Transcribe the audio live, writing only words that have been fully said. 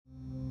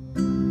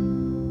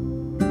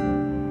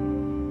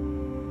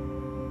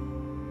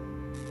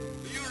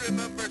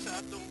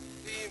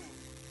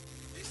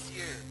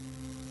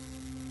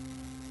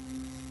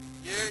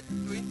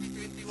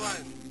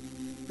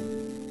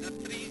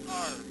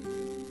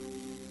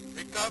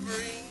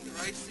recovering,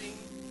 rising,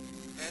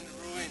 and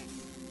ruins.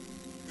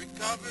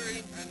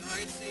 Recovering and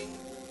rising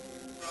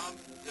from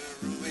the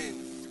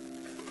ruins.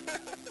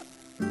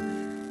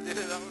 Did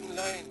it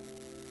online.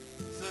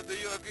 So do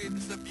you agree?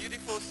 It's a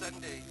beautiful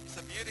Sunday. It's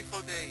a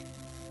beautiful day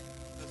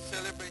to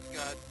celebrate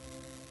God,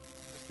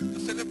 to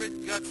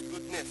celebrate God's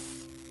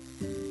goodness.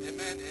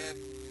 Amen. And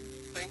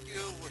thank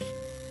you.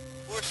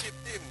 Worship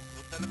Him.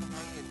 Huwag na namang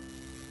hangin.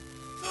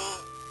 So,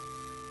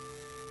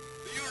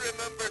 do you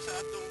remember sa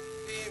atong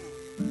theme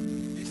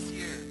this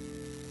year?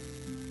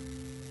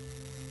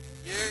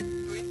 Year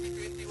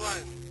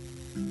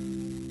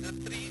 2021. The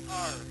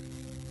 3R.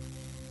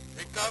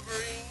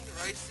 Recovering,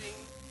 rising,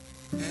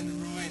 and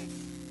ruins.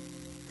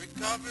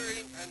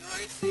 Recovering and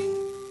rising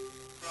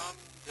from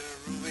the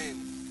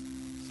ruins.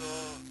 So,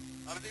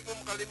 di mo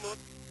makalimot.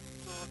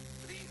 So,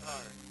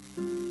 3R.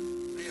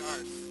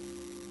 3Rs.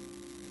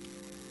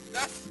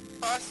 Last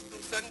past 2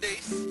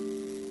 Sundays,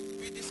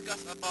 we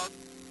discussed about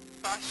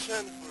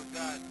passion for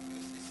God.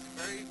 Because it's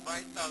very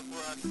vital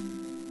for us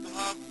to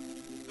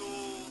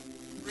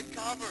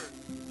recover,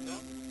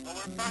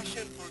 our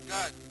passion for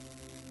God.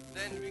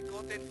 Then we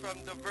quoted from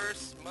the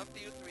verse,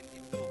 Matthew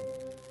 22,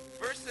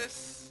 verse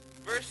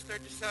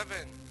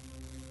 37.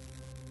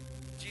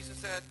 Jesus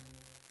said,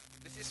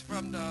 this is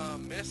from the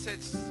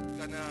Message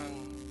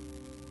kanang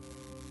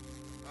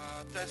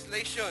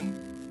translation.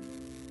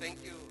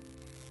 Thank you,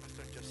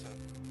 Pastor Joseph.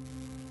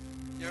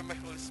 You're my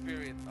Holy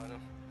Spirit.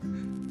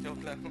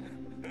 Joke lang.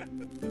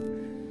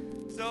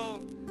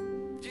 So,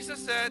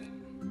 Jesus said,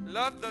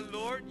 love the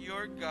Lord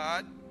your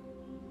God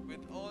with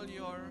all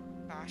your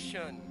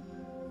passion,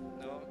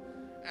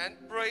 and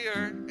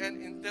prayer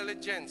and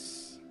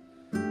intelligence.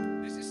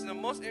 This is the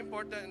most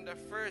important and the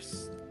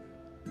first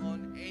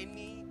on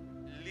any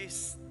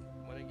list.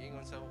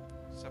 Manigingon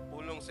sa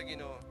pulong sa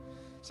Ginoo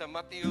sa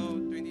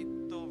Matthew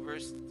 22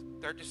 verse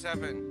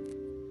 37.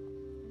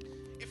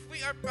 If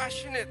we are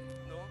passionate,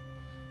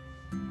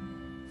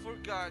 for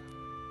God,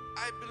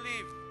 I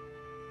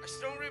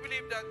strongly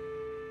believe that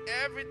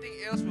everything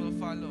else will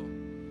follow.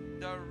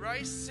 The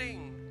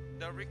rising,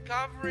 the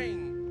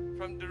recovering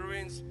from the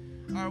ruins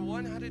are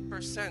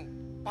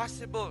 100%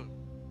 possible.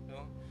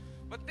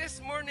 But this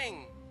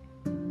morning,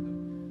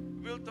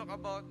 we'll talk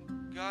about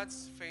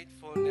God's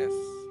faithfulness.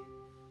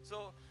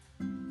 So,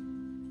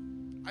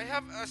 I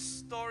have a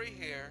story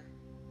here.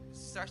 It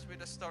starts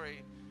with a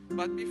story.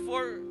 But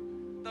before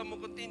we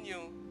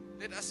continue,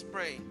 let us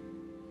pray.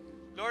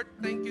 Lord,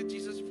 thank you,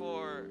 Jesus,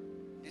 for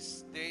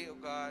this day, oh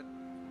God.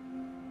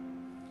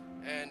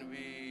 And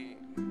we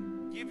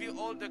give you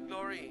all the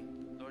glory,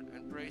 Lord,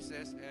 and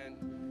praises. And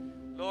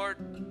Lord,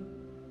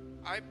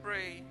 I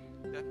pray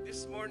that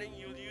this morning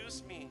you'll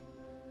use me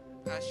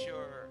as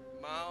your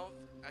mouth,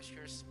 as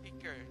your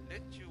speaker.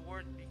 Let your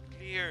word be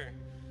clear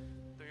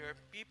to your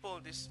people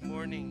this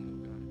morning,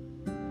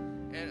 oh God.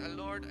 And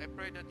Lord, I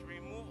pray that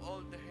remove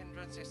all the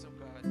hindrances, oh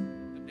God,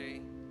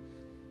 today.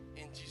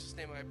 In Jesus'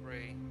 name I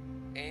pray.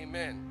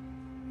 Amen.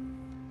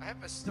 I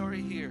have a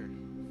story here.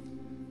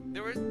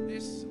 There were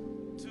these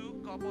two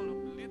couple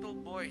of little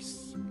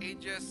boys,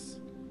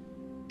 ages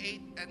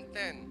 8 and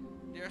 10.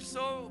 They are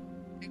so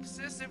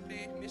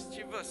excessively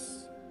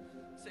mischievous.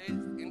 So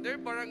in their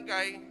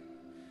barangay,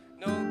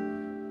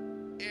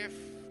 if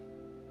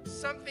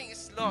something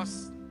is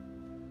lost,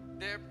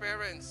 their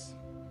parents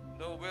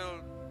will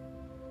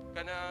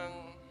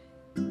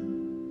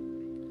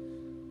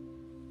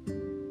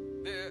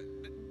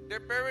their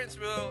parents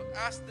will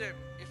ask them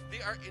if they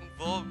are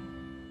involved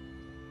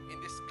in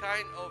this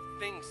kind of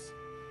things,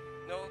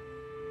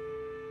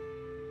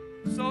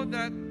 so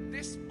that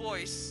these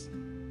boys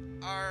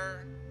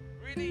are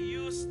really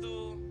used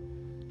to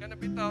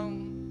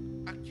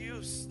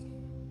accused.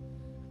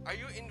 Are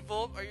you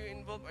involved? Are you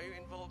involved? Are you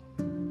involved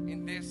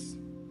in this?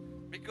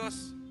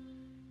 Because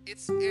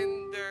it's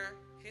in their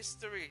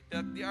history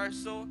that they are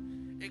so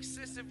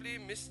excessively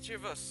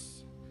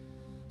mischievous.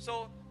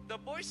 So the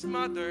boy's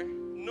mother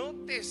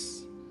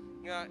noticed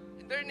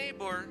in their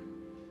neighbor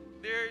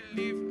there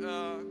lived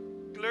a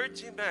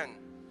clergyman,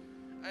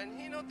 and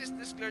he noticed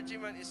this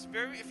clergyman is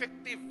very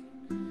effective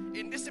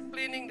in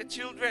disciplining the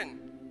children.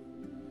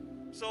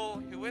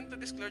 So he went to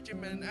this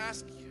clergyman and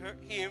asked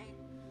him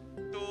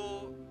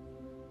to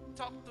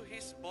talk to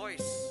his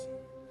boys.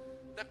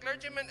 The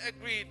clergyman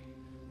agreed,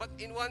 but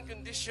in one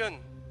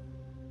condition.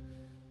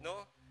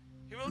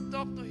 He will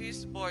talk to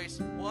his boys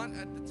one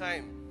at a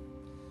time.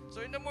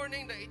 So in the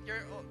morning, that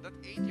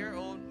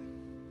 8-year-old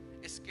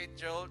is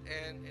scheduled,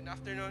 and in the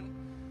afternoon,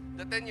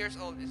 the 10 years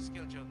old is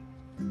scheduled.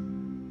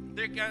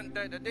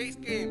 The days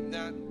came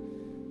that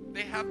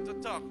they have to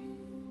talk.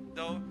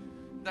 Though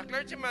the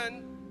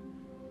clergyman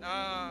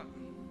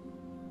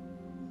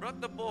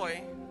brought the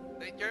boy,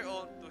 the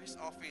 8-year-old, to his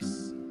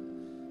office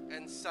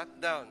and sat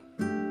down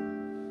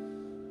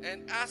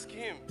and asked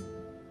him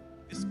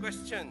this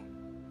question: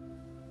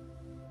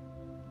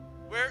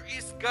 where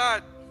is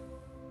God?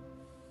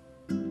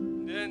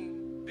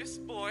 Then this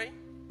boy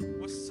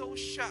was so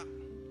shocked.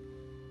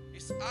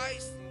 His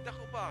eyes,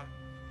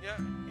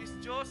 his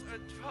jaws are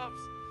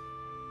drops.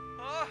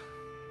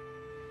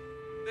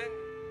 Then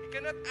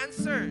cannot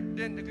answer.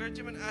 Then the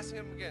clergyman asked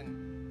him again,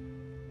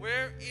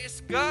 "Where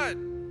is God?"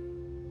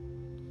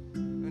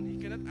 And he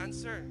cannot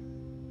answer.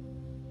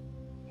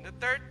 And the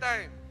third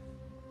time,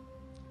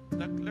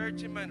 the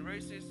clergyman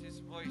raises his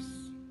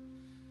voice.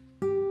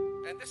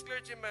 And this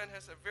clergyman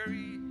has a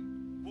very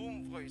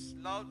boom voice,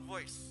 loud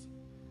voice.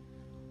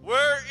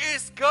 "Where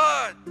is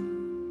God?"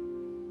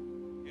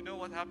 You know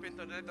what happened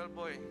to the little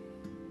boy?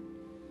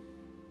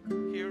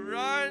 He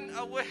ran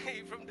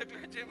away from the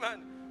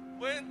clergyman,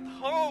 went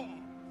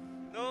home.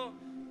 No,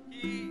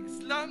 he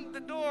slammed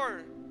the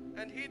door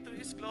and hid to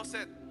his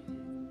closet.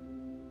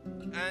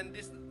 And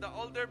the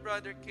older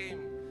brother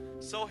came,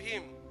 saw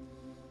him,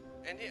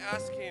 and he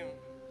asked him,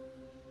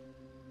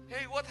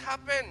 "Hey, what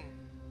happened?"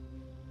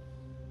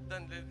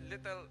 Then the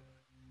little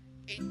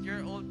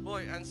 8-year-old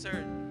boy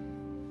answered,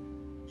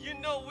 "You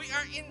know, we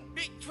are in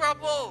big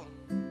trouble."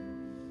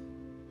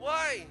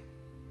 Why?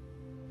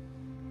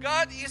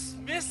 God is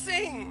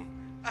missing.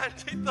 And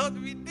he thought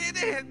we did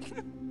it.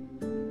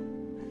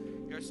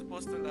 You're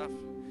supposed to laugh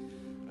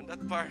on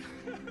that part.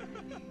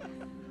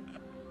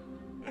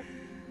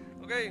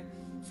 Okay,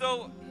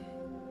 so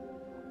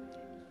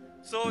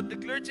the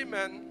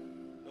clergyman,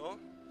 no,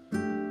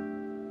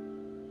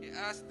 he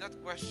asked that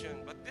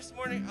question. But this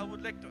morning, I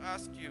would like to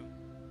ask you,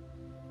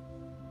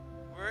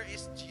 where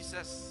is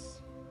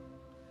Jesus?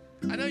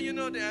 I know you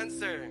know the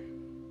answer.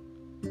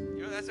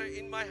 Your answer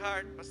in my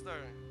heart,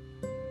 Pastor.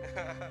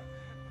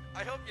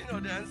 I hope you know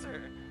the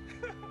answer.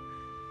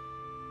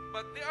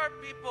 But there are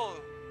people,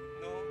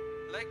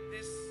 like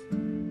this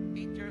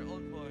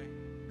 8-year-old boy.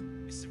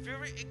 He's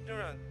very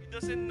ignorant. He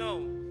doesn't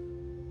know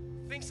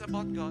things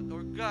about God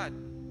or God.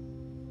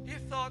 He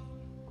thought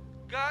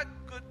God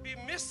could be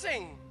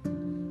missing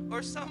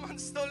or someone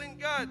stolen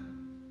God.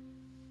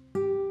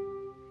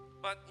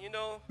 But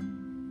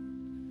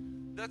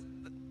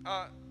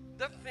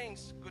that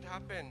things could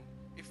happen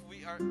if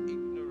we are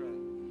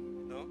ignorant.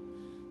 No?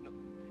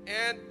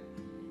 And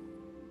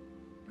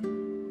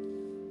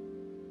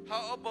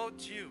how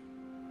about you?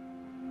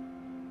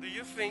 Do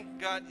you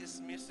think God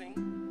is missing?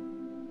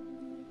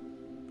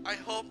 I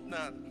hope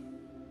not.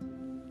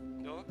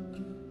 No?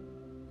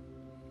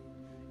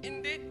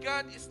 Indeed,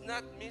 God is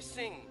not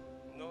missing.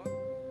 No?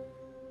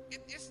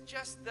 It is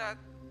just that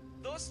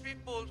those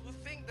people who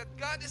think that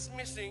God is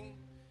missing,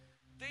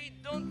 they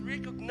don't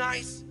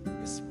recognize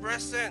His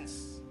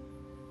presence.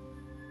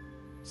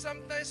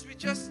 Sometimes we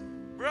just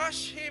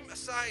brush Him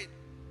aside.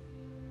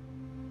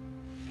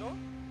 No?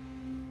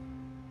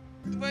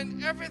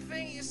 When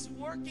everything is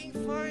working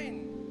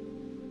fine,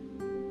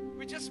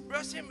 we just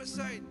brush Him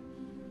aside.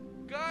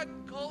 God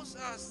calls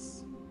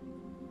us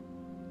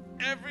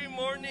every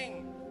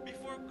morning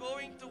before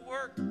going to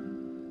work.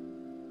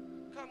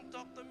 Come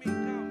talk to me,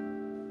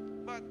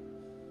 come. But,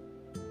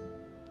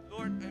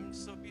 Lord, I'm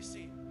so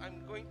busy.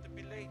 I'm going to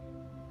be late.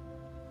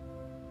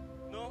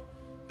 No?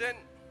 Then,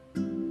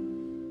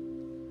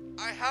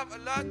 I have a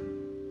lot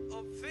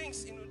of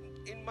things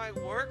in my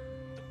work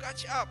to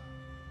catch up.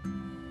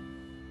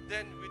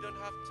 Then we don't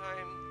have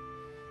time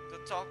to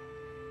talk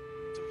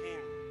to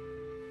Him.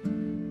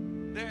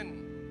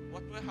 Then,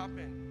 what will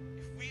happen?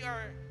 If we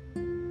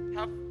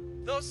have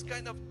those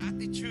kind of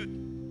attitude,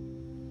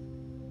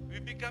 we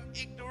become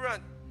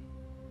ignorant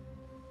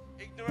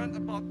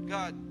about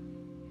God,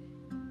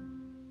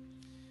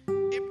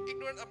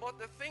 ignorant about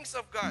the things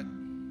of God.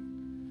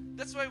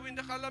 That's why when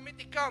the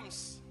calamity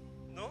comes,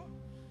 no,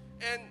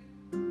 and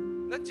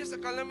not just a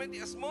calamity,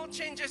 a small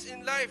changes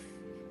in life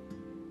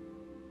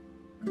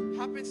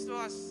happens to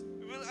us,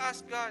 we will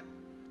ask God,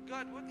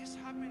 God, what is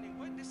happening?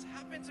 Why this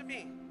happened to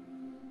me?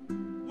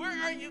 Where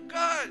are you,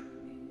 God?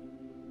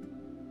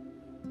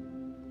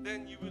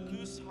 Then you will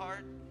lose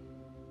heart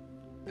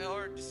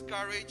or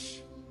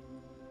discouraged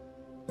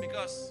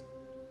because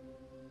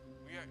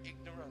we are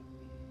ignorant.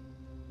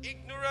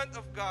 Ignorant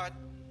of God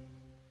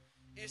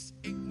is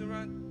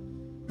ignorant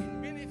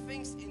in many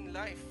things in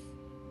life.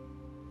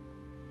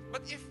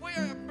 But if we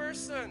are a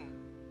person,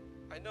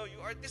 I know you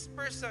are this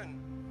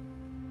person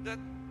that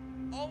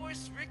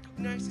always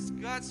recognizes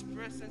God's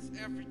presence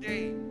every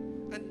day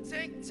and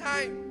take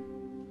time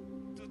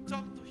to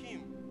talk to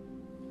Him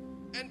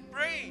and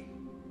pray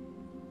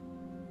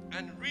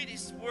and read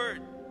His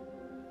Word,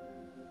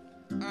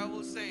 I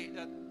will say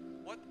that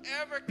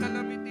whatever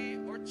calamity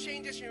or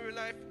changes in your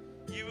life,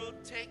 you will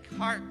take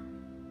heart.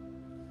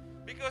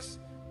 Because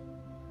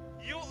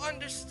you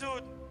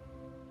understood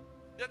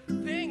that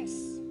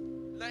things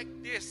like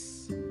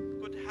this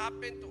could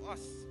happen to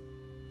us.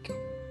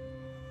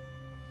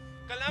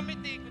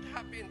 Calamity could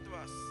happen to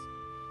us.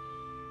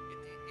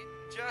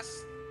 It's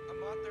just a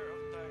matter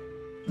of time.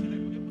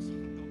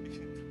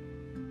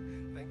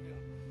 Thank you.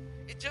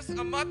 It's just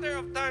a matter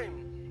of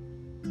time.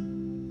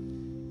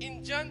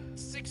 In John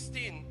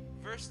 16,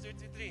 verse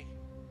 33,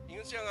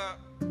 ingon siya nga,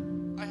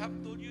 I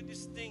have told you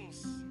these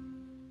things.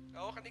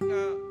 Kaning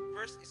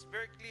verse is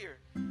very clear.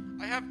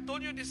 I have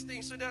told you these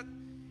things so that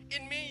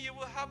in me you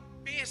will have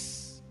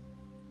peace.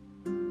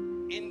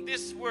 In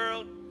this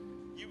world,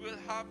 you will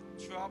have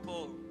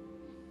trouble.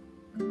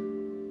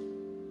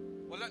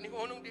 Wala ni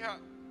hunong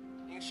diha.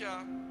 Yung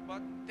siya,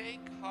 but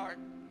take heart,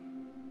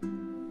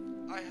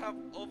 I have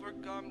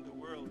overcome the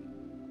world.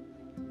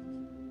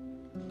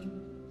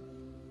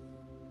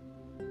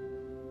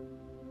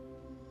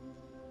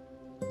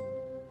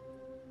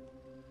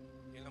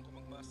 Kailan ko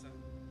magmasa?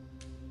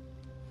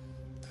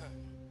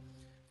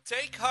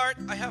 Take heart,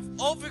 I have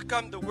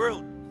overcome the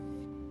world.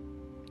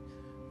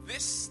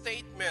 This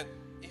statement,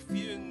 if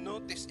you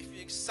notice, if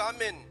you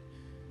examine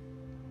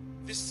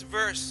this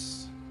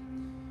verse,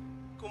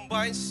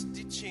 combines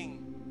teaching,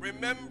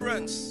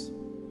 remembrance,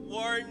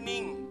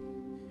 warning,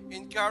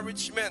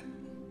 encouragement.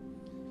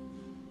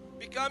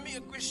 Becoming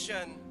a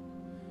Christian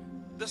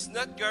does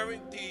not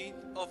guarantee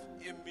of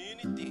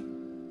immunity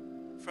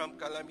from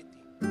calamity.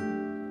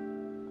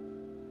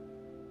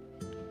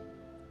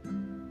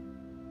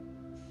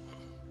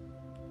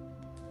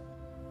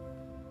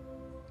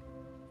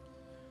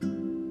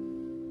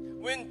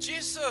 When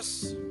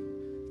Jesus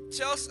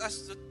tells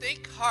us to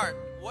take heart,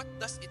 what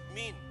does it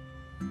mean?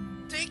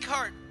 Take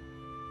heart.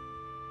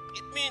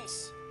 It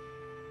means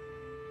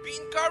be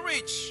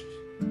encouraged,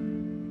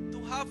 to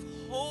have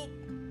hope,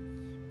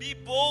 be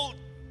bold,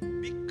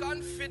 be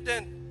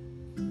confident,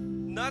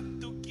 not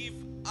to give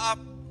up,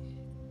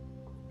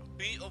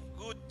 be of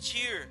good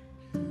cheer,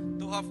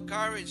 to have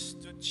courage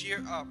to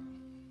cheer up.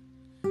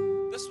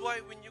 That's why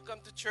when you come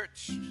to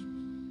church,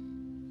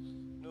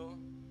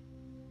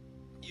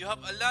 you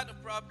have a lot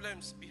of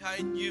problems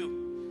behind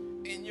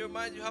you. In your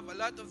mind, you have a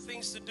lot of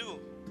things to do.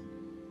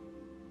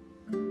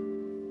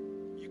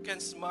 You can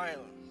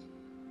smile.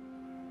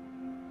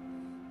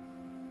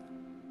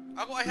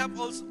 I have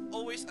also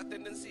always a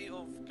tendency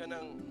of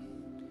kanang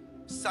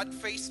sad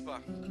face pa.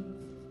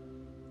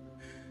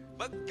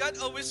 But God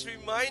always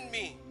reminds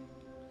me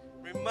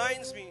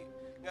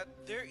that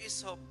there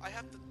is hope. I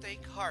have to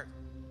take heart.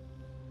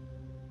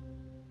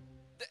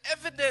 The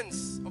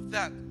evidence of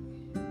that,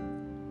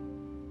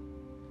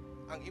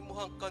 ang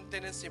imuhang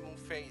countenance, imong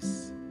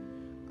face.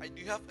 Do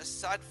you have a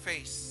sad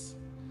face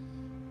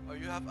or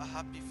you have a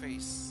happy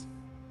face?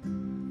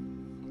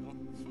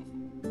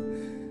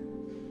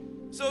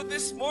 So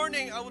this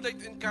morning, I would like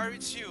to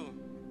encourage you.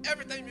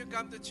 Every time you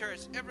come to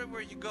church,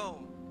 everywhere you go,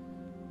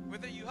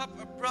 whether you have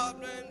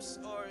problems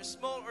or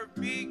small or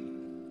big,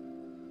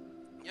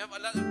 you have a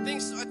lot of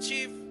things to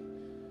achieve.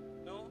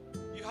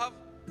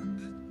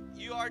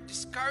 You are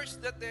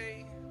discouraged that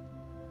day.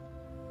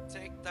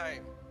 Take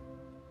time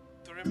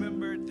to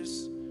remember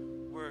these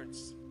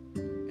words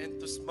and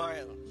to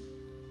smile.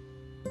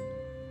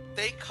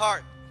 Take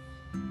heart.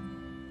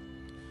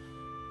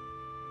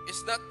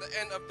 It's not the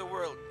end of the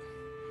world.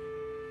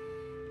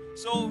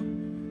 So,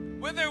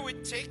 whether we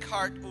take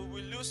heart or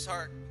we lose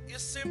heart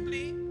is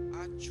simply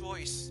a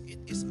choice. It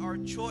is our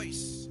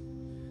choice.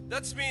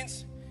 That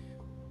means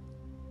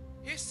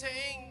he's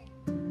saying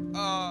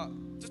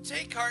to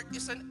take heart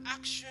is an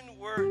action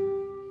word.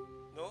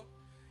 No?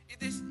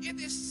 It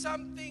is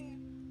something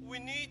we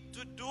need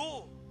to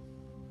do.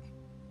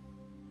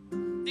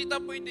 Dito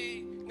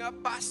pwede nga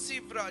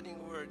passive running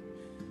word.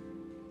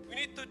 We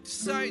need to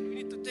decide.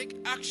 We need to take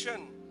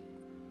action.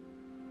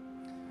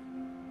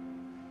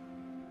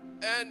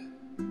 And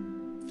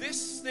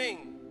this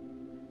thing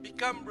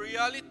become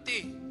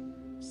reality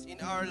in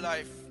our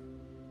life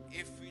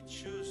if we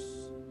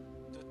choose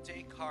to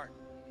take heart.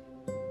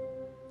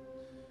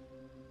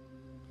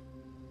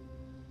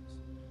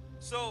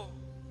 So,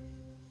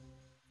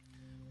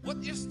 what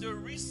is the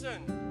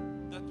reason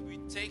that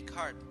we take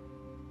heart?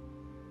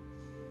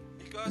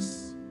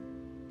 Because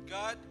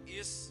God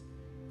is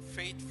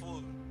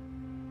faithful.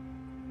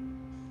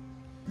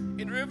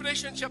 In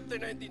Revelation chapter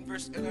 19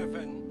 verse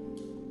 11,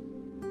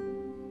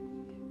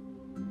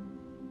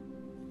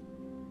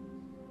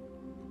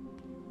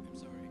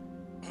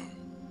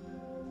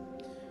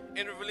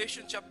 in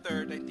Revelation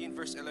chapter 19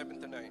 verse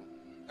 11 to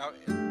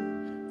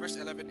 9, verse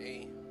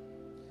 11a,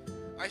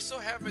 I saw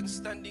heaven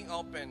standing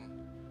open,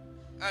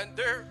 and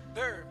there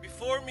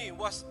before me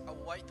was a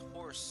white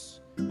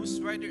horse,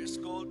 whose rider is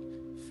called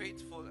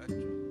Faithful and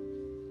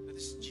True. That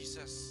is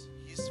Jesus.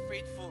 He is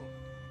faithful.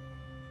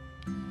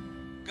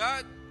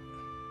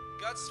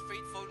 God's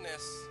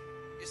faithfulness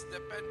is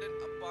dependent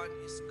upon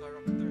His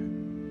character.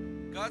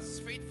 God's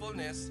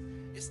faithfulness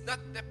is not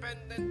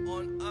dependent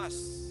on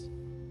us.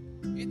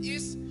 It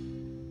is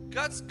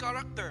God's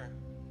character.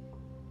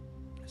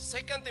 2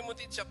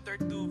 Timothy chapter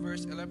 2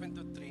 verse 11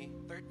 to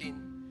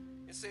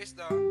 13, it says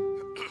that,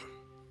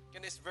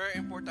 and it's very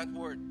important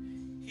word,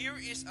 here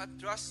is a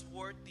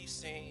trustworthy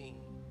saying.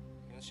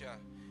 Yun siya.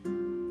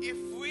 If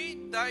we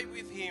die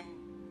with Him,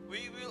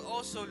 we will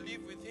also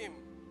live with Him.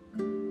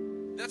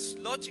 That's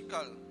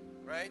logical,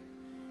 right?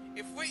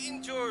 If we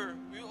endure,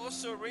 we will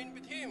also reign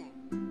with Him.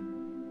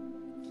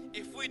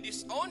 If we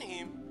disown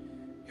Him,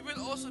 He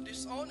will also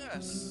disown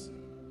us.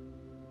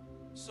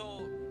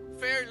 So,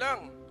 fair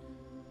lang.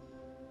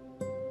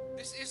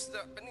 This is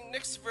the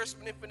next verse,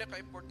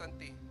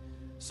 pinaka-importante.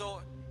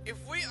 So, if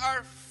we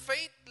are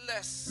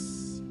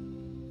faithless,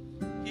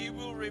 He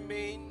will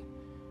remain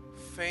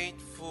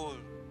faithful,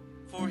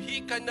 for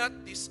He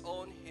cannot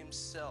disown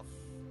Himself.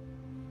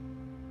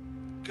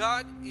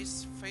 God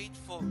is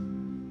faithful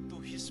to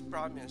His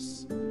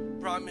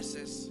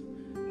promises,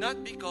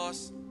 not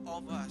because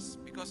of us,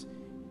 because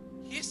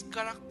His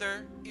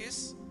character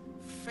is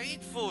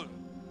faithful.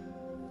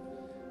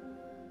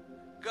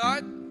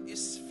 God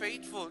is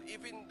faithful.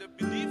 Even the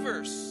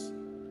believers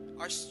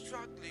are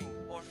struggling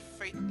or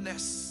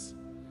faithless.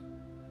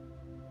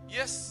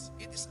 Yes,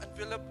 it is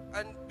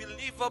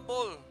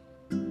unbelievable.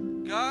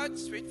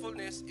 God's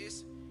faithfulness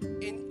is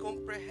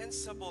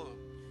incomprehensible.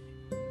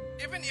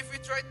 Even if we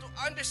try to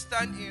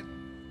understand it,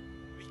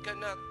 we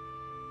cannot,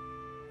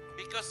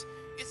 because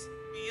it's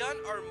beyond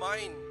our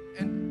mind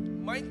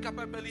and mind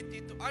capability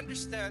to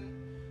understand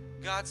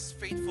God's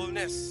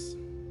faithfulness.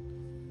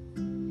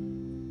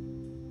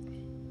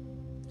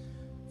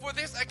 For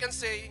this, I can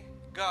say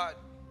God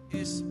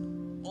is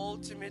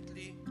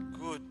ultimately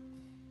good.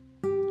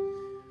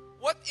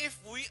 What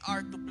if we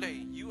are to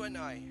play, you and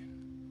I,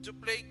 to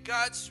play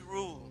God's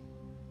rule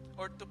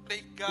or to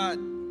play God?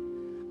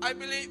 I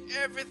believe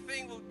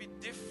everything will be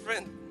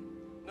different.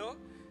 No?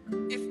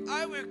 If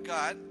I were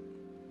God,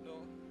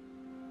 no,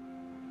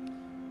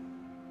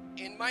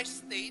 in my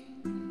state,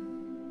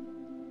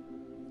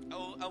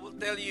 I will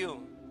tell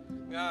you,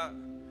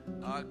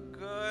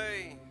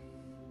 okay,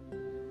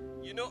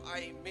 you know,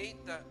 I made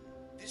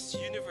this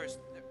universe,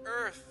 the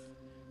earth,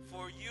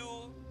 for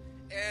you,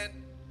 and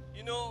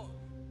you know,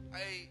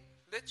 I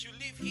let you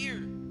live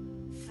here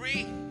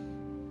free.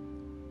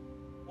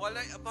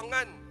 Walay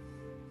abangan,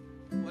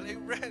 walay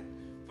rent,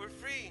 for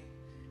free.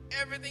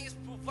 Everything is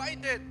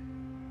provided.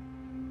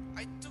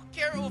 I took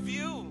care of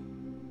you.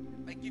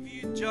 I give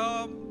you a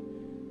job,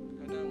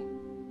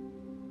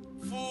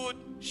 food,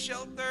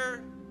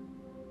 shelter.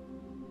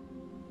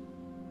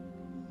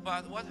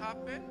 But what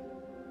happened?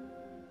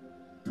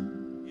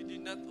 You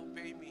did not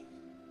obey me.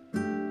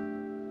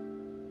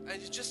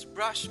 And you just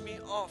brushed me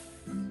off.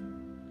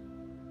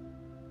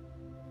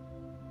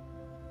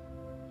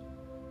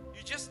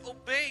 You just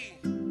obey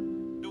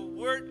the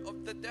word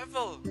of the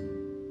devil.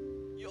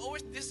 You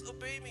always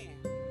disobey me.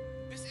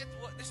 This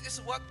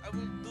is what I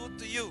will do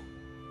to you.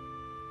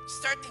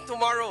 Starting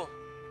tomorrow.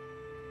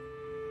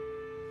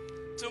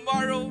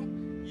 Tomorrow,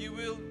 you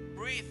will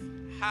breathe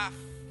half.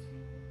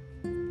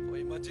 Oh,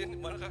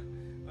 imagine, ano ka?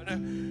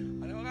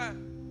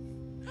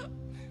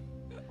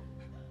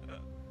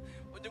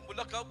 Huwag yung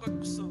bulakaw ka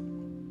gusto.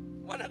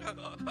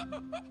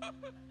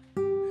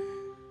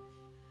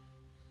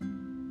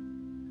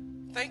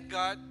 Thank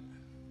God,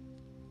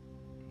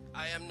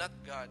 I am not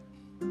God.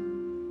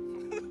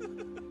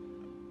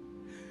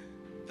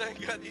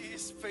 Thank God He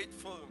is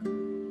faithful.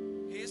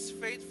 He is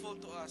faithful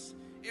to us.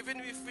 Even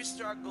if we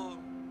struggle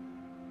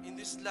in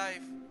this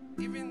life,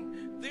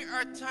 even there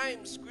are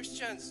times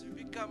Christians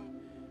become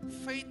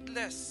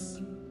faithless,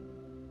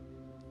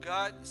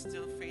 God is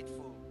still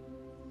faithful.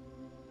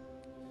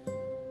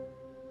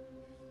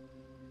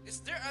 Is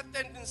there a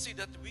tendency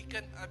that we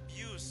can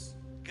abuse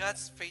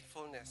God's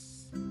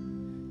faithfulness?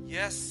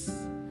 Yes,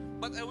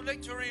 but I would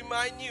like to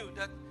remind you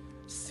that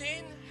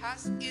sin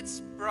has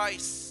its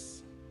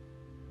price.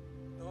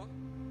 No?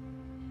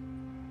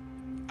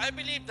 I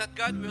believe that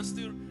God will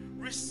still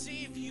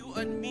receive you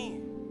and me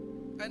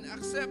and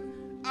accept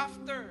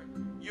after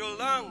your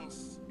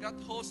lungs got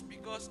host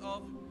because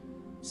of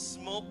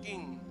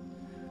smoking,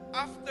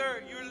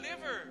 after your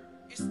liver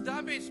is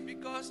damaged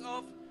because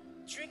of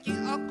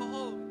drinking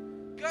alcohol.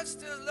 God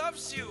still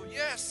loves you,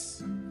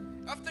 yes.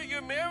 After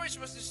your marriage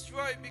was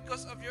destroyed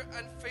because of your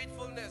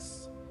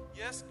unfaithfulness,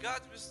 yes,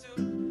 God will still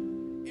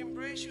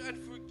embrace you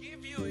and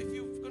forgive you if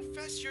you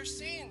confess your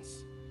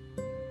sins.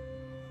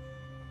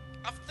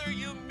 After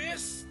you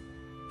miss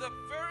the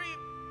very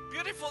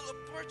beautiful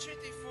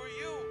opportunity for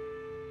you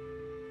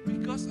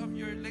because of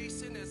your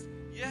laziness,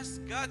 yes,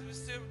 God will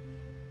still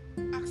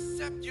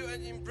accept you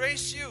and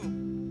embrace you.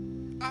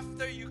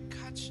 After you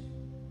catch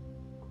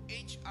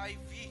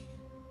HIV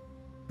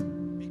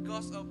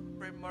because of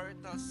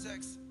premarital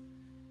sex,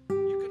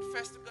 you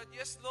confess to God,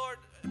 yes, Lord,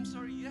 I'm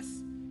sorry,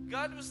 yes.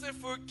 God will still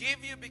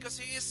forgive you because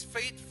He is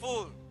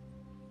faithful.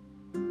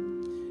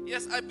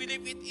 Yes, I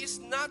believe it is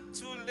not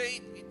too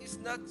late. It is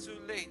not too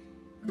late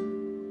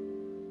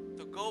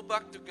to go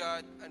back to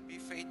God and be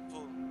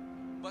faithful.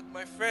 But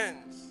my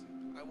friends,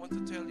 I want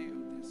to tell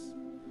you this.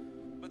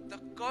 But the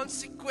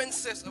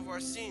consequences of our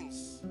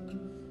sins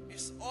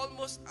is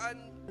almost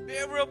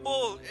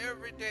unbearable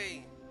every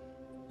day.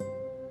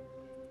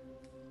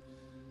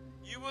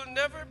 You will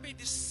never be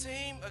the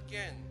same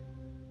again.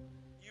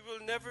 You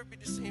will never be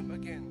the same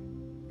again.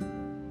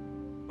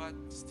 But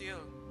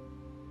still,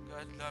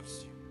 God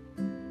loves you.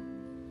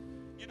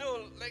 You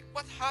know, like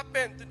what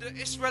happened to the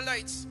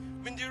Israelites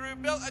when they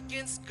rebelled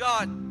against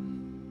God.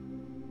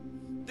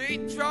 They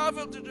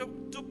traveled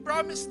to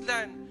Promised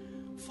Land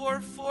for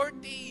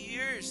 40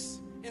 years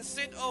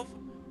instead of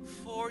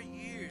 4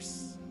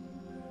 years.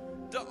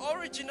 The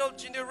original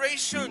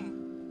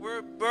generation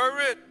were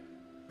buried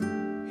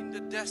in the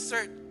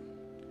desert,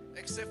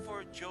 except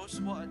for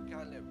Joshua and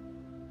Caleb.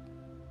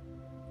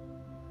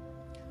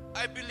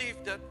 I believe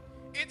that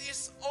it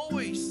is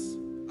always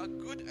a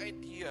good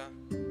idea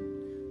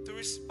to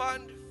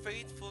respond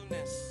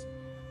faithfulness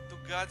to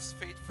God's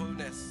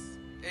faithfulness.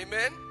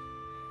 Amen?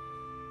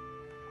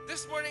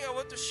 This morning I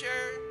want to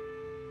share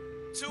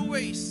 2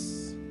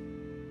 ways.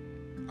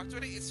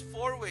 Actually, it's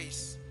 4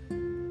 ways.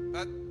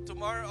 But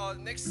tomorrow or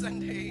next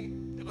Sunday,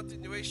 the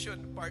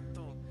continuation, part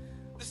 2.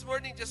 This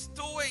morning, just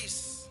 2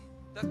 ways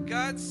that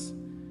God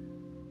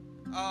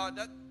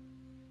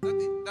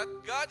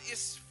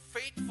is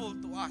faithful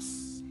to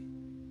us.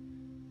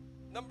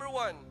 Number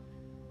 1,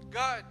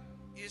 God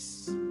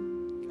is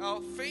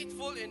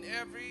faithful in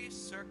every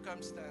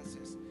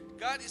circumstances.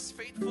 God is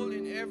faithful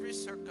in every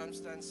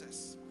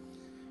circumstances.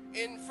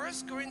 In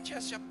 1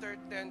 Corinthians chapter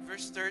 10,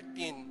 verse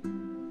 13,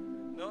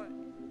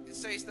 it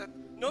says that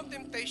no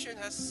temptation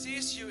has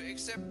seized you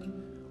except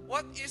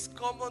what is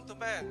common to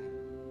man.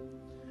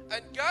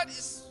 And God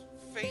is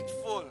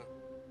faithful.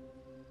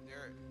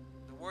 There,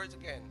 the words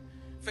again.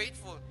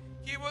 Faithful.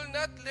 He will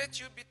not let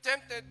you be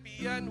tempted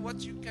beyond what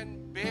you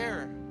can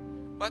bear.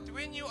 But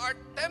when you are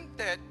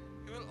tempted,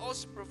 He will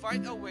also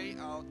provide a way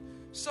out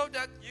so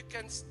that you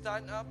can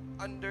stand up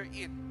under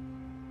it.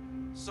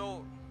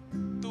 So,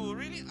 to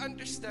really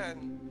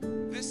understand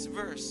this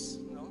verse,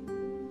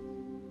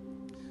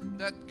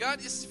 that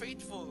God is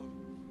faithful,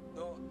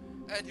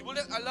 and He will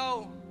not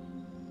allow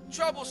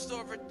troubles to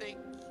overtake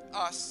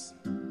us.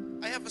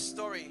 I have a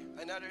story,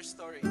 another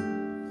story.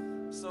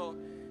 So,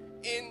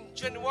 in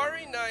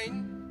January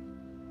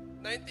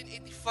 9,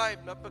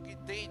 1985,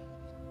 napag-date,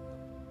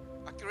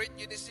 accurate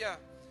yun siya,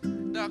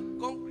 the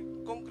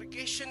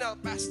congregational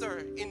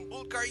pastor in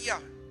Bulgaria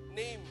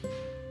named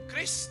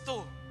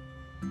Christo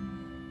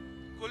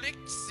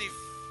Kuliksiv,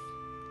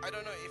 I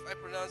don't know if I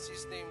pronounce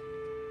his name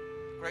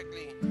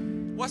correctly,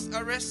 was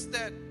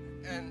arrested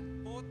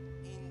and put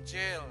in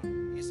jail.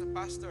 He's a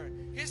pastor.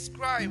 His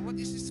crime, what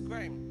is his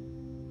crime?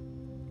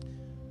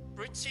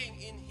 Preaching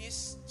in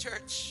his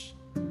church.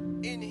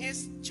 In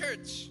his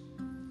church.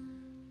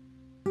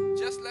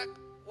 Just like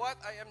what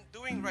I am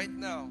doing right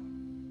now.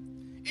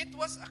 It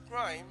was a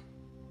crime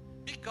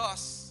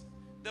because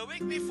the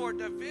week before,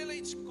 the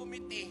village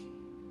committee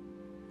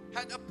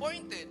had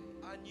appointed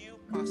a new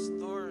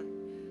pastor.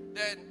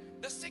 Then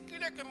the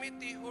secular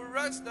committee who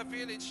runs the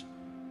village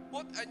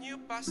put a new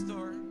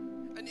pastor,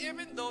 and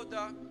even though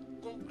the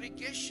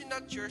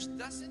congregational church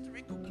doesn't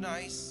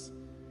recognize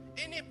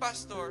any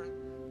pastor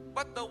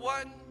but the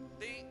one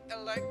they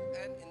elect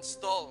and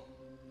install.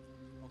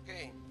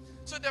 Okay.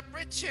 So the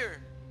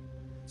preacher,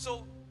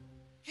 so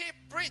he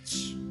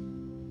preached,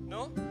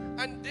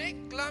 and they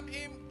clamped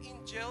him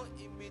in jail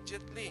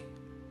immediately.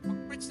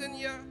 Pag-preach na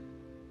niya,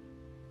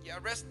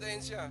 i-arrest na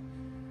yun siya.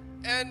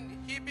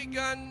 And he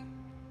began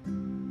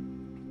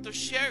to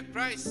share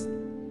Christ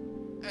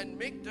and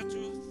make the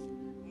truth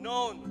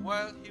known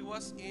while he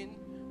was in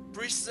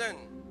prison.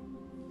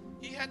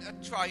 He had a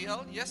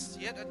trial. Yes,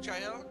 he had a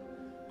trial,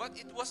 but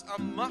it was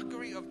a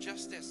mockery of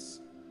justice,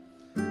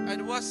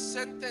 and was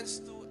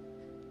sentenced to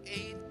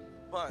 8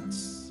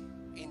 months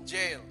in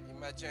jail.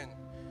 Imagine.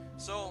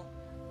 So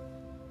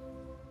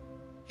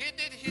he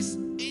did his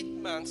 8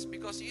 months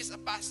because he is a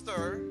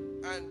pastor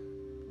and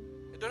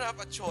he don't have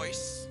a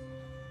choice.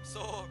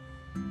 So,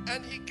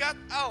 and he got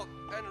out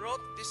and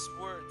wrote these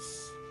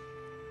words.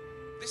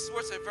 These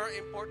words are very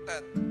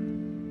important.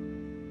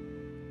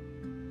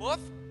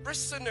 Both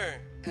prisoner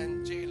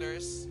and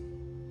jailers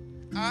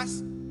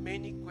ask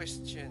many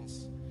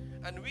questions,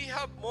 and we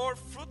have more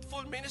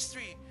fruitful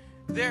ministry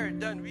there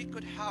than we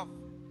could have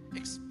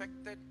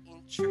expected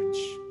in church.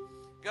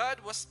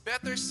 God was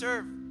better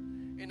served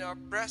in our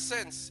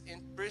presence in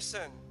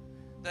prison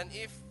than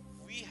if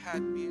we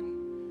had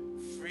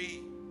been free.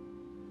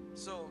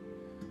 So,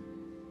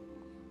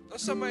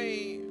 sa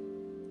may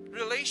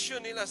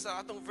relation nila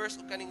sa atong verse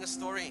o kaning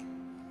story,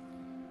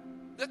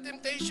 the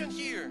temptation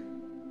here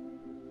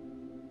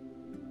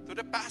to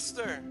the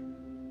pastor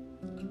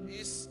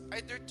is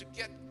either to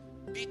get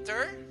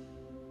bitter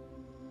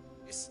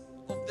is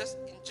of this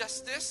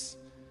injustice,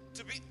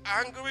 to be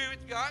angry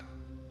with God,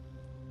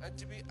 and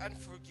to be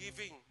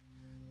unforgiving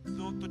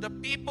to the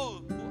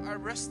people who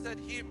arrested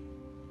him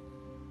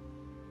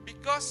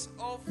because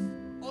of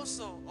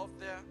also of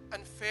the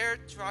unfair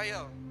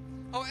trial.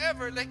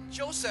 However, like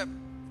Joseph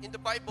in the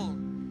Bible,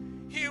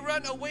 he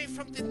ran away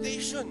from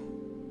temptation.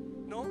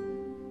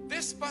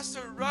 This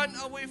pastor ran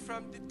away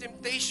from the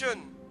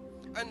temptation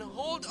and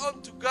hold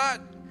on to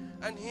God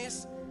and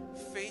His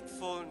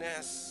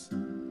faithfulness.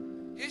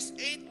 His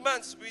 8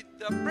 months with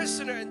the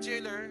prisoner and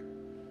jailer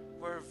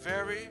were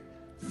very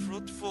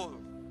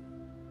fruitful.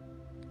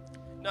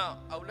 Now,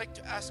 I would like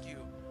to ask you,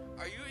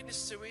 are you in a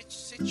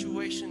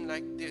situation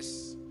like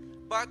this,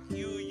 but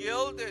you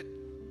yielded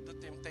to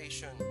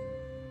temptation?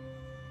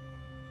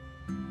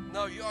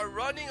 Now you are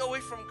running away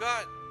from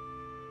God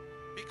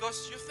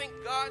because you think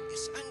God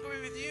is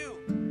angry with you.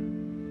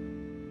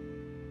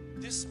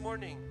 This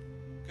morning,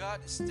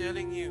 God is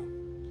telling you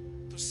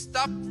to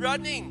stop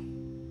running.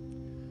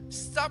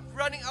 Stop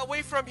running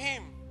away from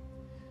Him.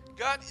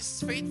 God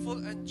is faithful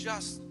and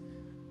just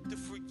to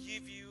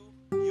forgive you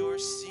your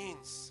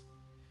sins.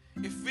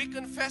 If we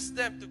confess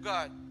them to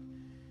God,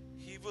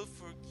 He will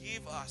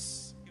forgive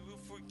us. He will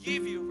forgive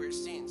forgive you of your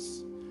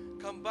sins.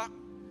 Come back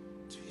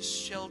to His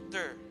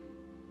shelter,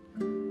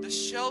 the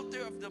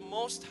shelter of the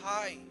Most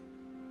High.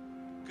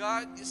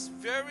 God is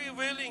very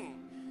willing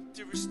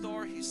to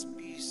restore His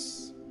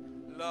peace,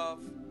 love,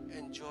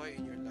 and joy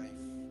in your life.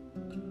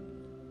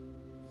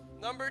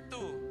 Number 2,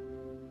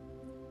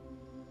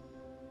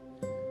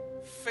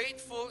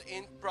 faithful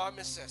in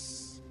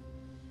promises.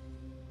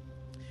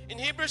 In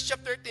Hebrews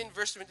chapter 13,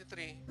 verse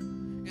 23,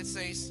 it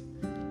says,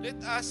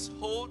 let us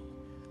hold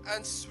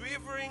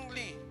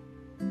unswervingly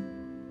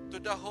to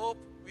the hope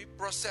we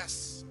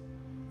possess,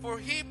 for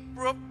He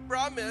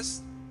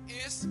promised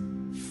is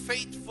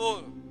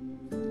faithful.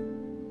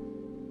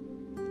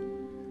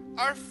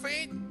 Our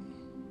faith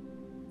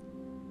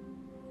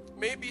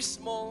may be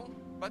small,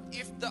 but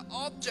if the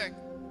object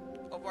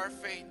of our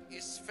faith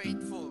is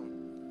faithful,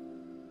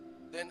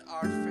 then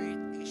our faith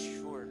is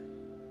sure.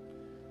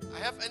 I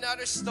have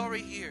another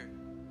story here.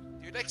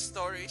 Do you like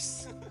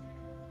stories?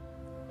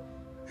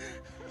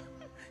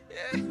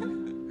 Yeah.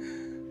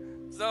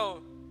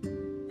 So,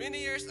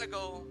 many years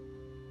ago,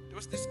 there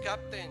was this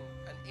captain,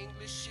 an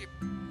English ship,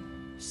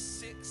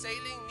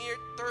 sailing near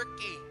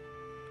Turkey,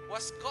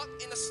 was caught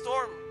in a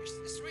storm.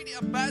 It's really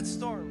a bad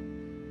storm.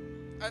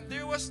 And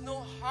there was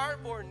no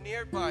harbor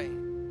nearby.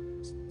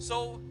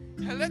 So,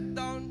 he let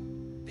down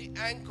the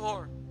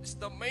anchor. It's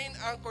the main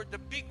anchor, the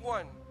big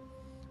one.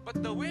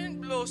 But the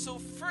wind blew so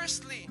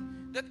fiercely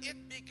that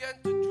it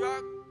began to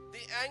drag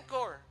the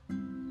anchor.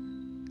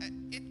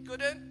 It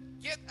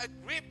couldn't get a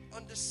grip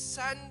on the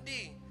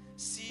sandy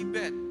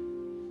seabed.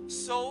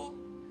 So,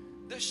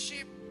 the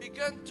ship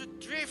began to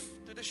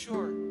drift to the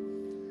shore.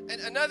 And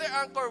another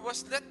anchor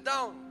was let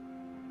down,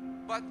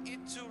 but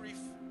it too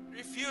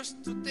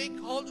refused to take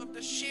hold of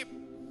the ship.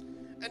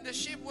 And the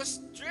ship was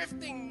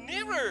drifting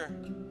nearer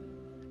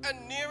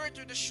and nearer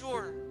to the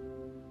shore,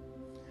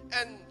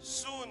 and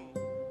soon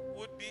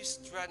would be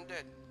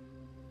stranded.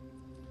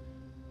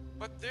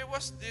 But there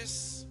was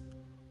this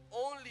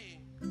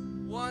only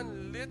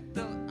one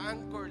little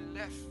anchor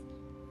left.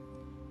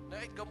 Na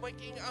gamay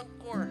king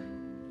anchor.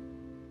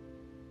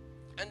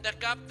 And the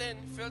captain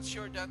felt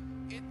sure that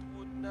it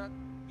would not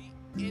be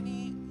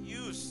any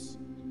use.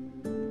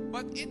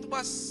 But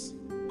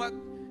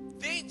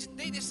they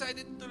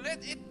decided to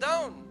let it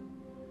down.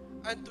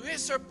 And to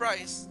his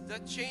surprise, the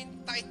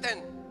chain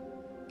tightened.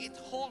 It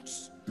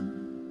holds.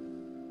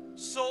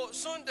 So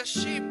soon the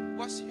ship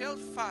was held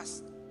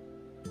fast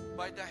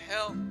by the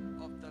help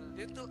of the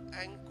little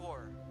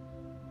anchor.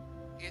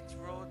 It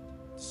rode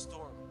the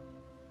storm.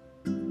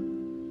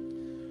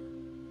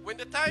 When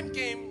the time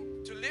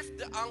came to lift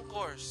the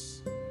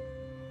anchors,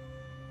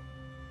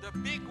 the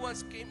big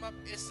ones came up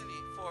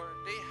easily, for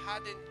they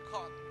hadn't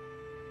caught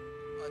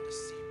on the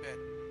seabed.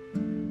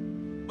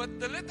 But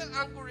the little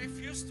anchor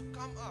refused to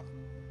come up.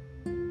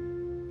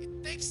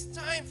 It takes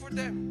time for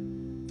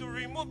them to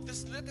remove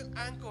this little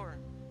anchor.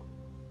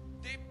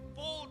 They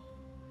pulled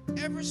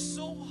ever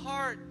so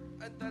hard,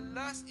 and the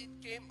last it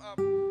came up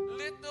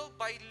little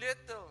by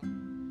little,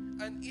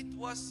 and it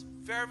was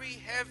very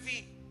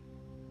heavy.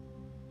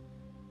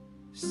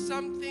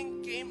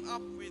 Something came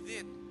up with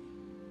it.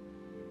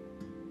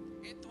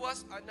 It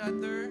was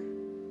another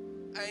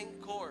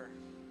anchor.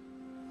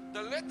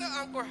 The little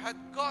anchor had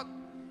caught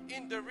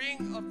in the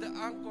ring of the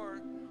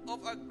anchor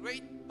of a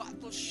great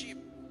battleship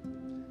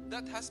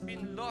that has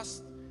been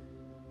lost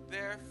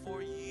there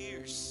for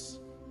years.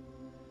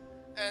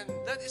 And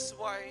that is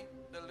why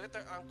the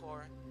little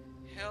anchor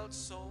held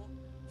so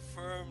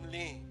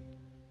firmly.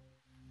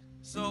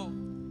 So,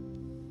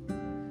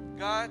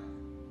 God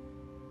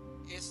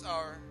is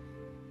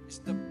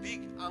the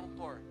big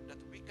anchor that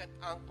we can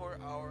anchor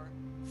our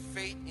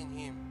faith in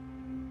Him.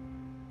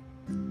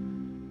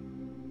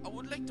 I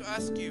would like to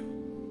ask you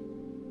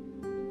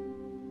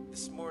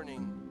this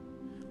morning,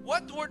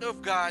 what word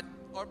of God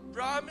or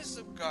promise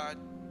of God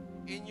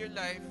in your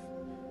life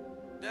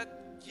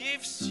that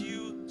gives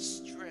you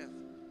strength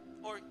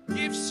or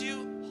gives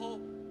you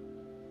hope,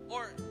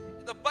 or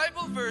the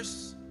Bible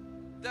verse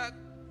that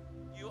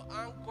you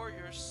anchor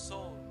your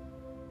soul?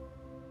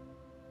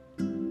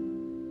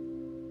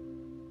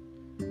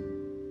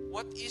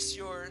 What is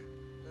your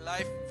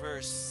life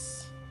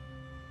verse?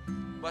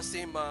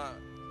 Basi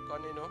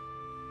kanino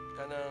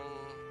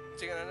kanang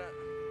sige na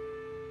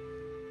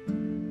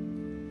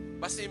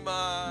basi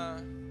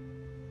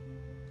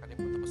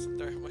kalimutan ko sa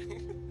term.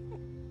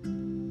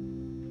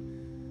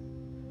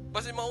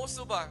 Basi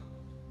mauso ba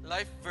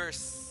life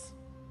verse?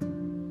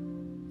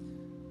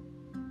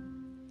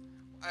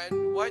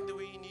 And why do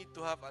we need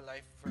to have a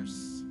life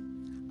verse?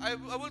 I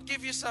will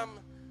give you some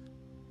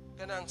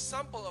kanang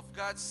sample of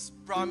God's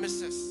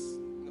promises,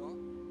 no?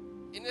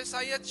 In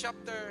Isaiah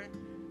chapter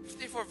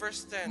 54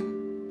 verse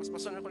 10, mas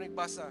masunod ko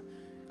nagbasa.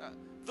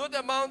 Though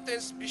the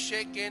mountains be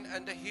shaken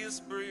and the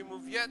hills be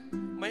removed, yet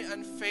my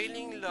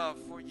unfailing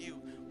love for you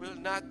will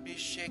not be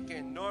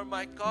shaken, nor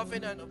my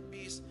covenant of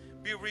peace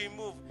be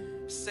removed,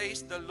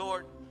 says the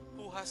Lord,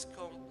 who has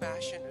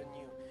compassion on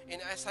you. In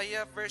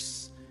Isaiah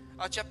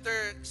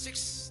chapter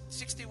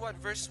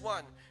 61 verse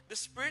 1, The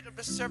Spirit of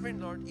the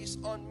Sovereign Lord is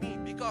on me,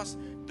 because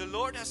the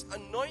Lord has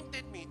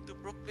anointed me to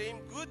proclaim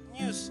good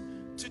news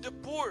to the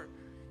poor.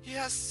 He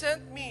has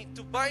sent me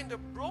to bind the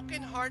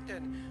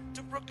brokenhearted,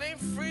 to proclaim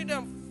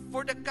freedom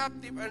for the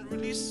captive and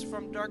release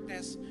from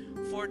darkness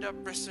for the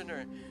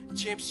prisoner.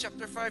 James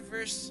chapter 1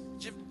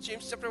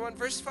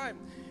 verse 5.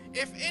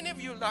 If any of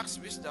you lacks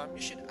wisdom,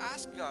 you should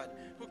ask God,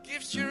 who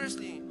gives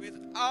generously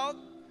without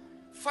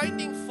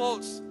finding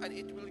faults, and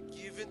it will be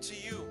given to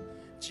you.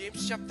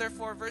 James chapter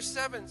 4 verse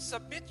 7.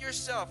 Submit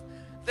yourself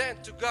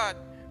then to God.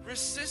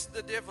 Resist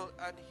the devil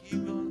and he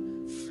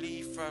will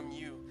flee from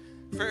you.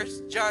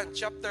 1 John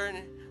chapter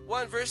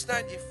 1 verse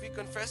 9. If we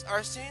confess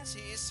our sins,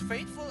 he is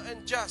faithful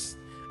and just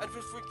and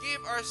will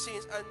forgive our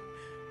sins and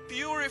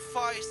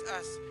purifies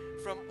us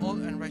from all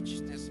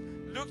unrighteousness.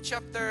 Luke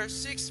chapter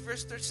 6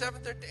 verse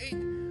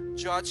 37-38.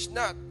 Judge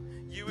not,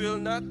 you will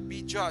not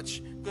be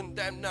judged.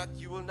 Condemn not,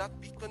 you will not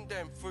be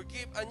condemned.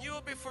 Forgive, and you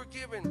will be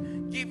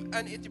forgiven. Give,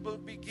 and it will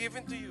be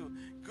given to you.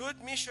 Good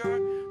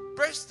measure,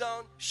 pressed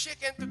down,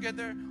 shaken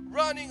together,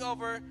 running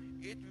over,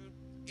 it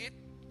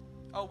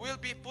will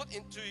be put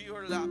into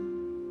your lap.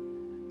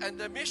 And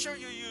the measure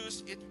you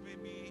use, it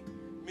will be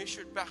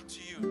measured back to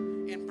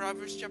you. In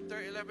Proverbs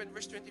chapter 11,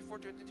 verse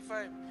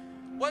 24-25.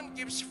 One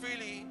gives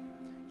freely,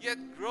 yet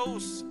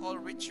grows all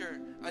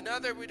richer.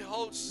 Another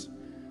withholds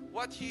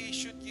what he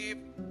should give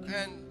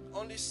and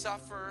only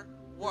suffer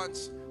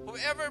once.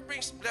 Whoever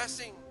brings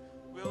blessing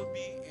will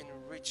be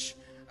enriched,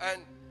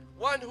 and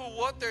one who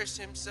waters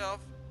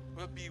himself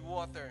will be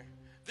watered.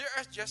 These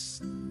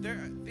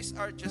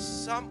are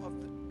just some of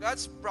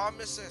God's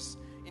promises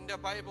in the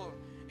Bible.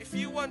 If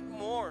you want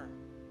more,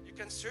 you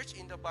can search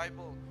in the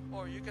Bible,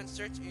 or you can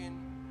search in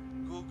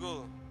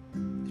Google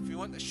if you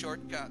want a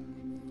shortcut.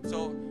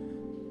 So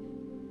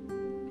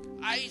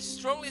I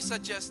strongly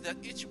suggest that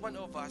each one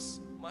of us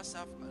must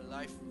have a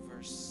life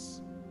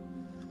verse.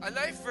 A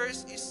life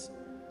verse is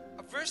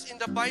a verse in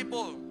the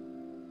Bible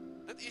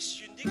that is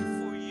unique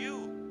for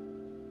you.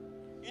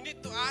 You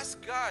need to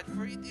ask God,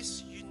 for it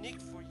is unique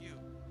for you.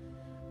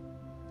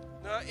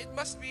 Now, it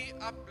must be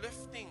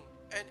uplifting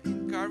and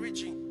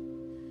encouraging.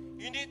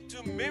 You need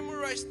to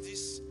memorize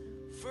this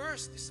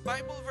verse, this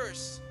Bible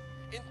verse.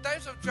 In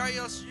times of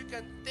trials, you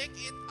can take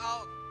it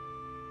out.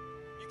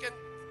 You can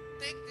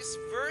take this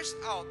verse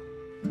out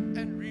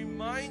and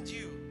remind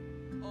you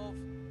of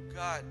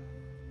God,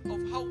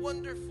 of how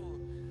wonderful,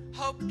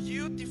 how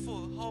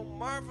beautiful, how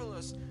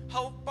marvelous,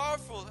 how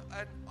powerful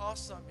and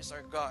awesome is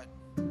our God.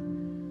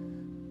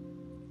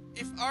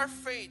 If our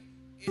faith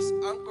is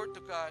anchored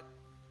to God,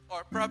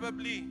 or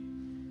probably,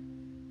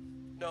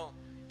 no,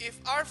 if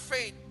our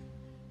faith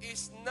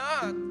is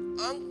not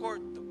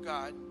anchored to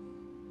God,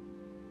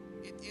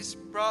 it is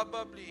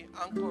probably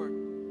anchored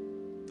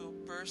to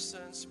a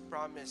person's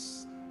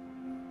promise,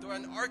 to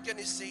an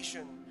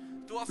organization,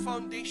 to a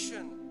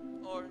foundation,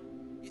 or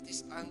it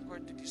is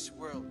anchored to this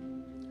world.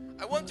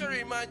 I want to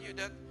remind you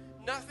that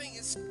nothing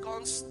is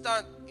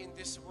constant in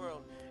this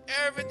world.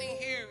 Everything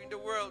here in the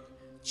world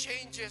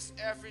changes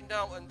every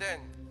now and then.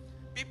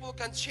 People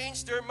can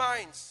change their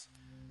minds,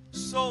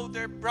 so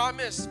their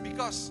promise,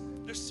 because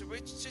the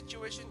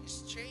situation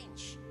is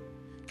changed.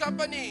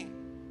 Company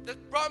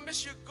that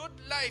promised you good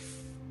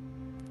life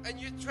and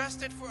you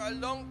trusted for a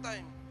long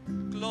time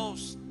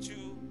closed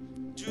due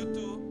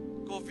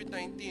to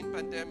COVID-19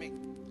 pandemic.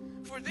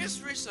 For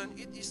this reason,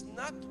 it is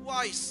not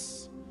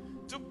wise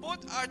to put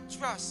our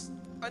trust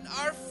and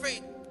our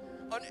faith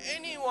on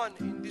anyone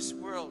in this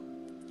world.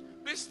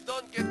 Please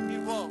don't get me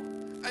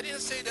wrong. I didn't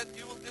say that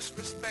you will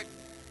disrespect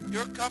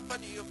your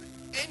company or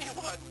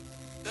anyone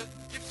that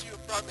gives you a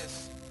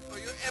promise, or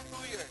your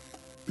employer.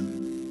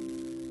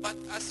 But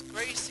as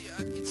crazy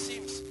as it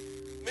seems,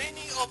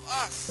 many of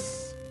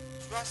us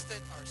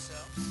trusted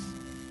ourselves,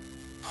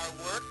 our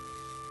work.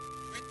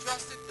 We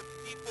trusted the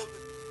people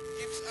that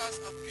gives us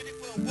a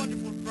beautiful and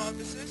wonderful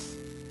promises,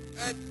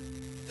 and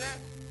then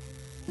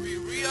we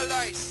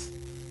realize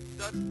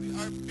that we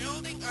are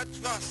building our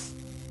trust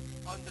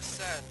on the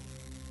sand,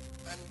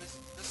 and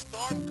the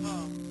storm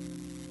comes.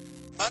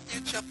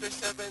 Matthew chapter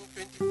 7,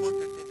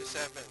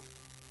 24-27.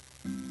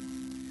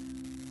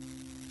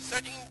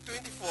 Starting in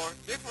 24,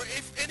 therefore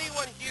if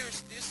anyone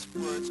hears these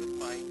words of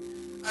mine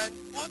and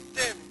put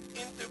them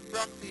into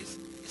practice,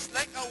 is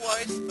like a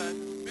wise man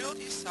who built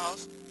his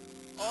house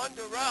on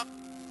the rock.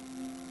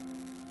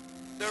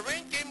 The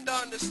rain came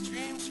down, the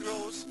streams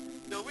rose,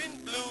 the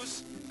wind blew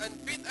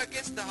and beat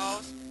against the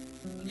house,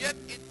 yet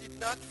it did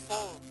not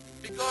fall,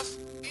 because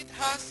it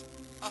has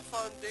a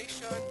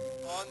foundation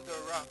on the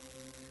rock.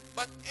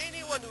 But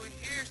anyone who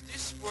hears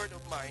this word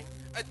of mine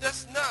and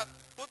does not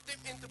put them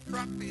into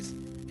practice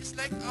is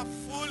like a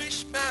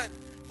foolish man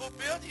who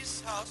built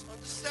his house on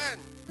the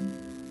sand.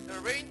 The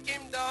rain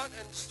came down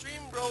and the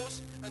stream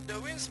rose and the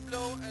winds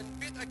blow and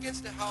beat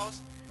against the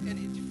house, and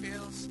it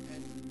fails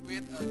and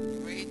with a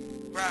great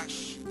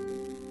crash.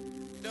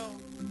 No,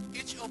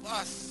 each of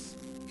us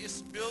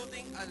is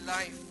building a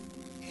life.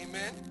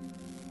 Amen?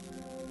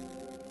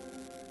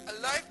 A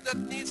life that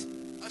needs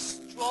a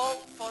strong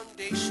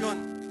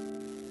foundation.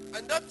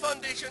 And that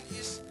foundation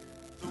is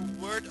the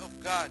Word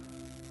of God.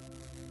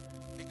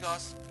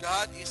 Because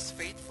God is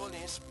faithful in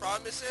His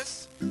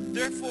promises,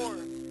 therefore,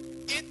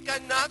 it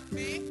cannot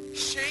be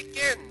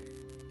shaken.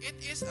 It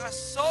is a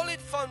solid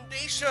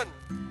foundation.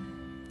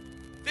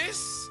 This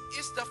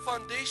is the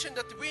foundation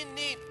that we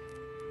need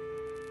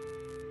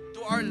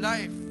to our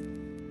life,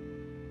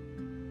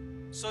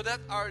 so that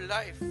our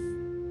life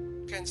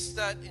can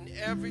stand in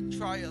every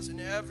trials, in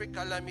every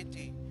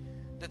calamity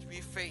that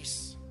we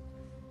face.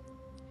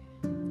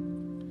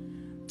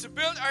 To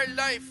build our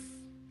life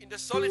in the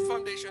solid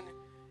foundation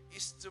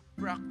is to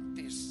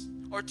practice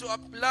or to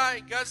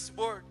apply God's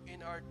Word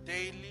in our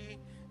daily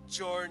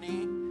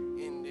journey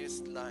in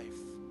this life.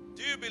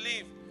 Do you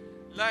believe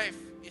life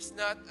is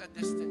not a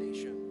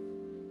destination?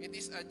 It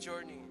is a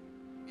journey.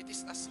 It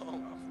is a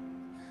song.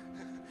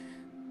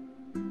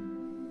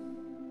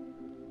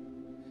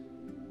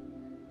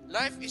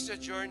 Life is a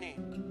journey.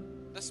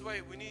 That's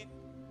why we need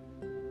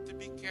to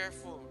be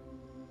careful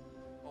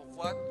of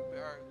what we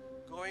are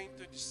going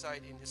to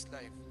decide in this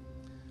life.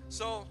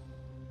 So,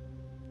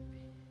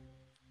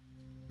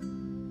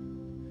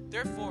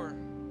 therefore,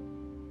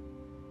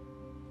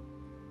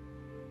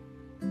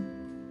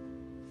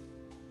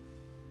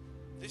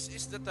 this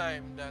is the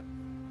time that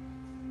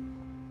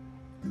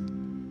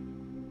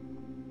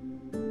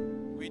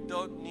we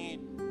don't need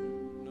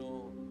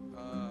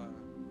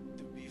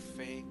to be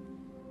fake.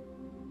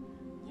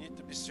 You need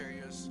to be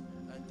serious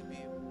and to be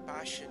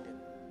passionate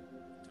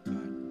to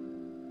God.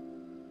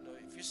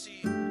 If you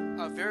see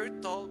a very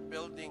tall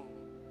building,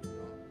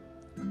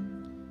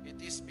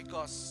 it is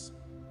because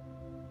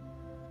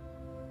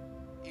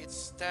it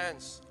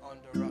stands on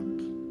the rock.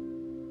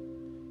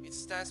 It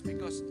stands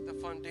because the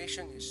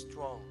foundation is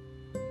strong.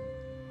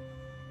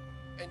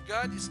 And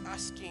God is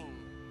asking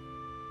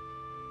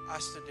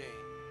us today,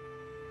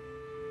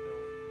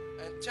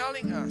 and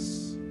telling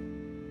us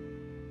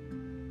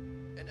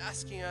and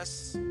asking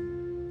us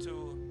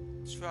to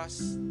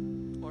trust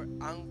or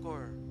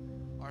anchor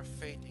our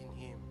faith in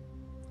Him.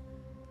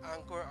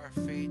 Anchor our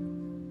faith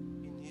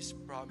in His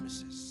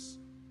promises.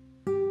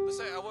 That's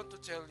why I want to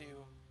tell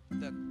you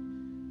that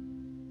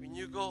when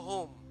you go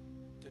home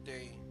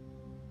today,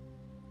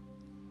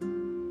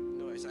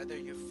 it's either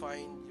you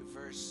find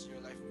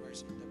your life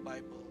verse in the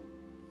Bible,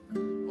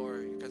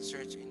 or you can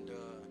search in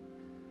the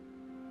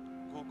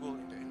Google,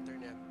 in the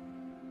internet.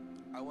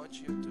 I want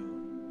you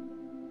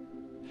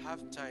to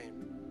have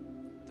time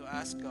to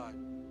ask God,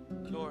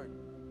 Lord,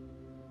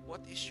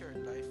 what is your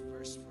life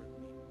verse for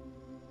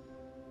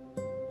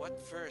me? What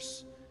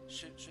verse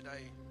should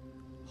I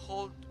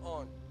hold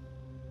on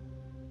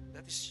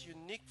that is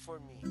unique for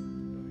me,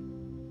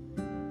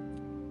 Lord?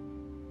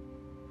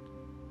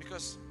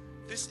 Because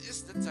this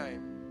is the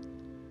time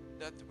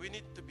that we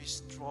need to be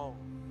strong.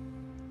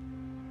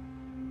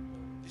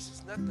 This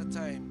is not the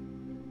time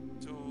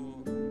to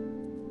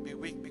be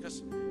weak,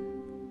 because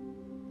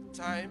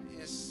time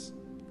is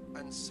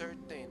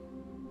uncertain.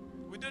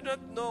 We do not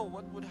know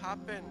what would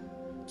happen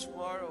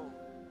tomorrow,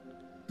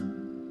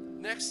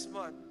 next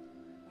month,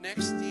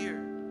 next year.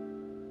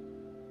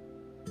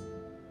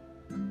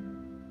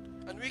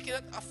 And we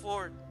cannot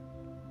afford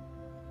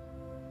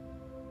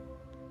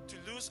to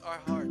lose our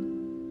heart.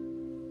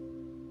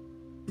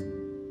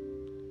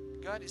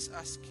 God is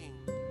asking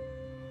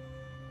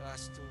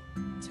us to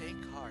take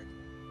heart.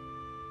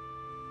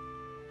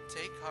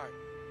 Take heart.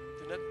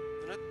 Do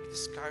not be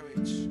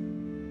discouraged.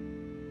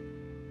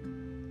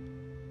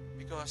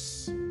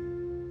 Because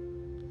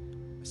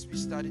as we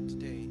studied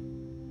today,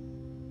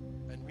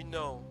 and we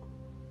know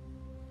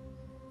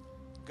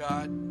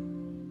God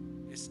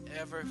is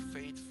ever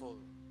faithful.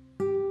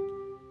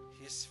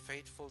 He is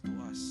faithful to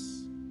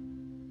us.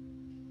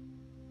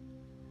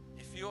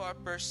 If you are a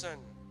person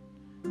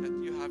that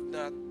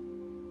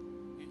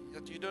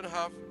you don't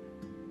have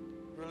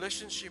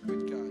relationship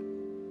with God,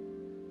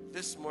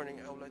 this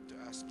morning I would like to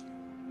ask you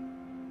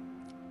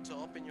to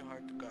open your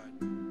heart to God.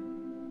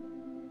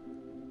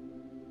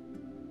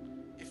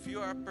 If you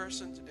are a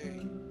person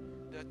today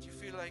that you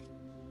feel like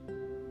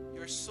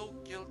you're so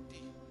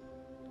guilty,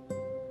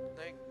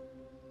 like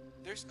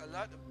there's a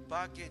lot of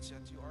baggage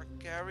that you are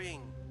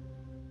carrying,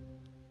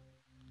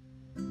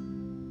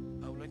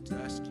 I would like to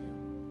ask you,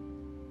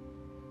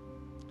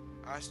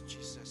 ask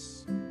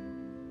Jesus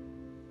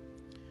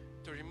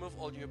to remove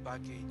all your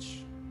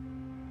baggage,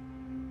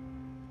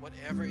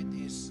 whatever it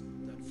is,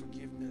 the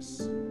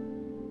unforgiveness,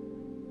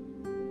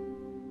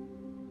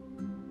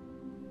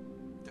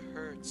 the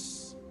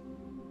hurts,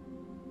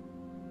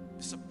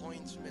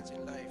 disappointments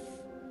in life.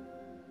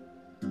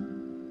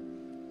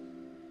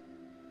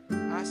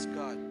 Ask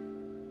God,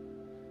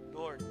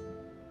 Lord,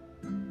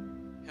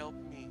 help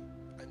me.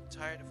 I'm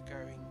tired of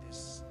carrying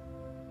this.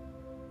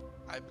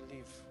 I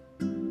believe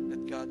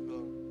that God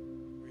will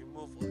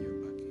remove all your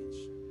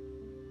baggage.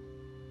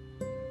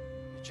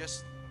 You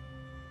just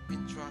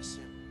entrust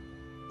Him.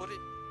 Put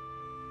it,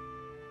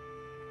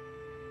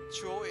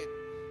 throw it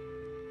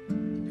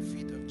in the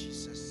feet of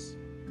Jesus.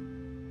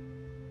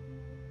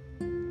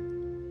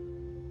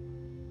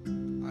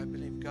 I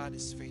believe God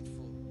is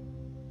faithful.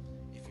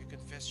 If you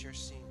confess your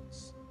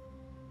sins,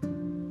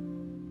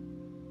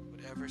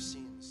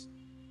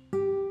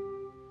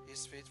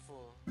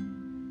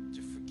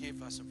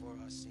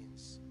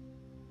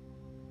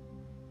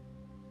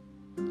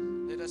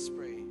 us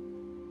pray.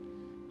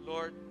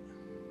 Lord,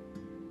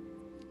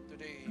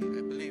 today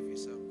I believe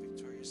is a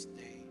victorious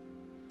day.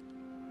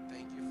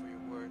 Thank you for your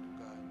word,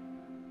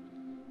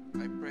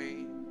 God. I pray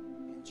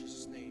in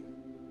Jesus' name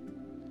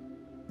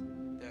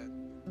that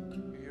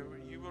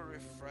you will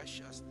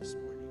refresh us this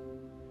morning.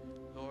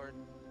 Lord,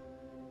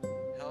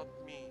 help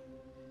me,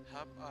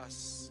 help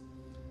us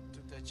to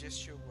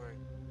digest your word,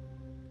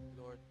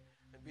 Lord,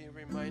 and be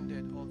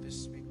reminded all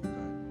this week, oh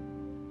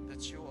God,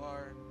 that you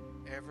are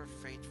ever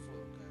faithful,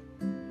 God.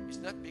 It's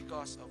not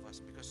because of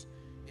us, because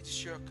it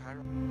is your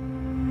character.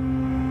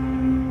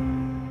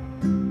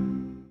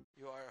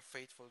 You are a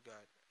faithful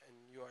God, and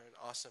you are an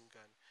awesome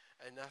God,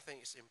 and nothing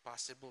is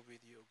impossible with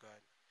you,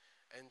 God.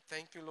 And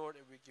thank you, Lord,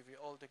 and we give you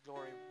all the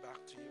glory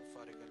back to you,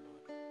 Father God,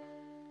 Lord.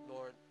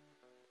 Lord,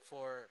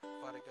 for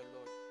Father God,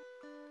 Lord,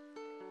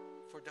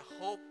 for the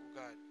hope,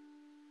 God,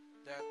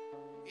 that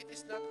it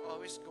is not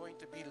always going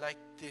to be like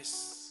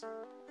this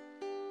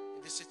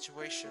in this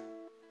situation,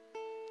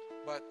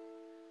 but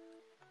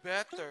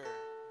better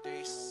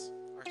days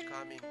are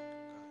coming,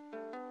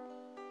 God.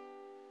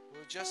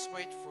 We'll just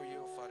wait for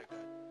you, Father God.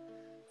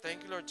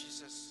 Thank you, Lord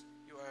Jesus.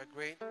 You are a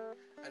great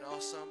and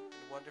awesome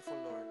and wonderful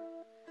Lord.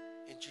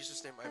 In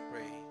Jesus' name I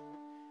pray.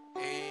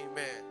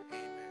 Amen.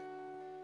 Amen.